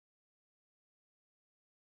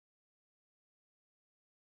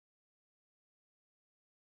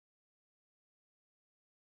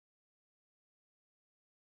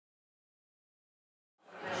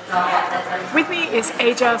With me is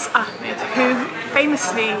Ajaz Ahmed, who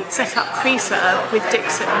famously set up Freeserve with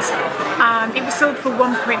Dixon's, and it was sold for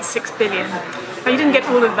 1.6 billion. Now, you didn't get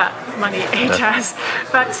all of that money, Ajaz,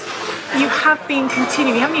 but you have been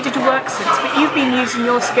continuing. You haven't needed to work since, but you've been using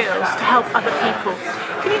your skills to help other people.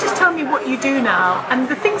 Can you just tell me what you do now and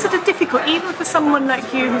the things that are difficult, even for someone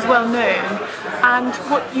like you who's well known, and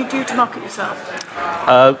what you do to market yourself?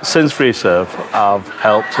 Since Freeserve, I've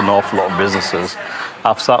helped an awful lot of businesses.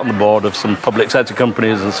 I've sat on the board of some public sector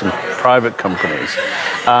companies and some private companies.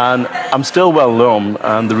 And I'm still well known,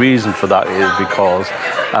 and the reason for that is because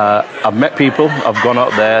I've met people, I've gone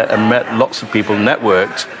out there and met lots of people,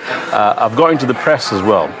 networked. I've got into the press as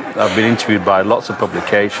well. I've been interviewed by lots of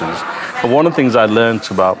publications. But one of the things I learned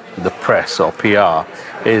about the press or PR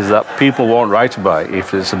is that people won't write about it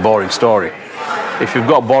if it's a boring story. If you've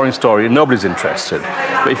got a boring story, nobody's interested.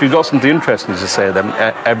 But if you've got something interesting to say, then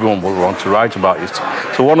everyone will want to write about it.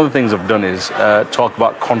 So one of the things I've done is talk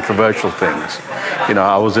about controversial things. You know,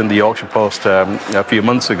 I was in the Yorkshire Post a few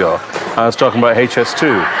months ago. I was talking about HS2.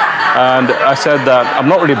 And I said that I'm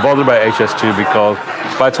not really bothered about HS2 because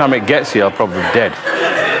by the time it gets here, I'll probably be dead.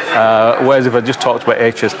 Whereas if I just talked about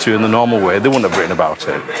HS2 in the normal way, they wouldn't have written about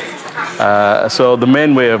it. So the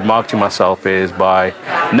main way of marketing myself is by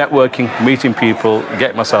networking, meeting people,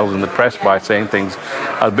 getting myself in the press by saying things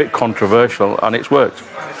a bit controversial, and it's worked.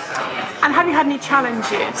 And have you had any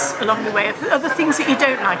challenges along the way? Are there things that you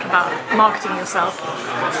don't like about marketing yourself?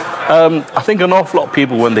 I think an awful lot of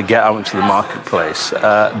people, when they get out into the marketplace,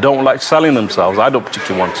 don't like selling themselves. I don't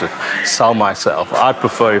particularly want to sell myself. I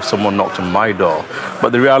prefer if someone knocked on my door.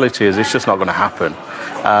 But the reality is it's just not going to happen.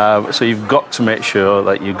 So you've got to make sure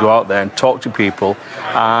that you go out there and talk to people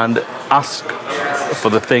and ask for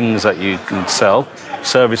the things that you can sell,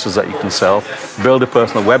 services that you can sell, build a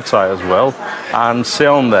personal website as well, and say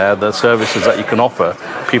on there the services that you can offer.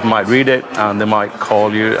 People might read it and they might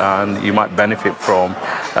call you and you might benefit from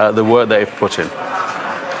the work they've put in.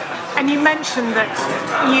 And you mentioned that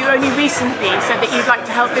you only recently said that you'd like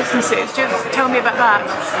to help businesses. Just tell me about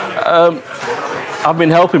that. I've been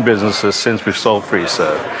helping businesses since we've sold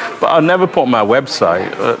Freeserve, but I never put on my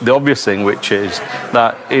website the obvious thing, which is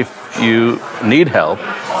that if you need help,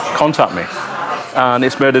 contact me. And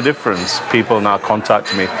it's made a difference. People now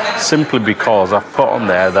contact me simply because I've put on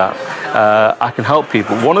there that I can help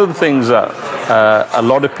people. One of the things that a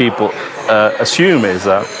lot of people assume is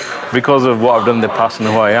that because of what I've done in the past and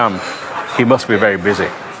who I am, he must be very busy.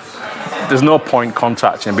 There's no point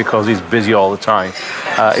contacting him because he's busy all the time.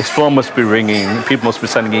 His phone must be ringing, people must be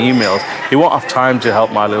sending emails. He won't have time to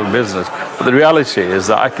help my little business. But the reality is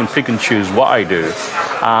that I can pick and choose what I do,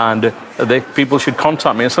 and people should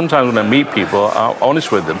contact me. And sometimes when I meet people, I'm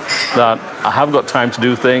honest with them that I have got time to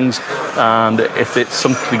do things, and if it's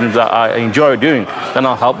something that I enjoy doing, then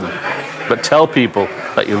I'll help them. But tell people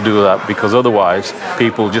that you'll do that, because otherwise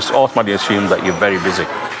people just automatically assume that you're very busy.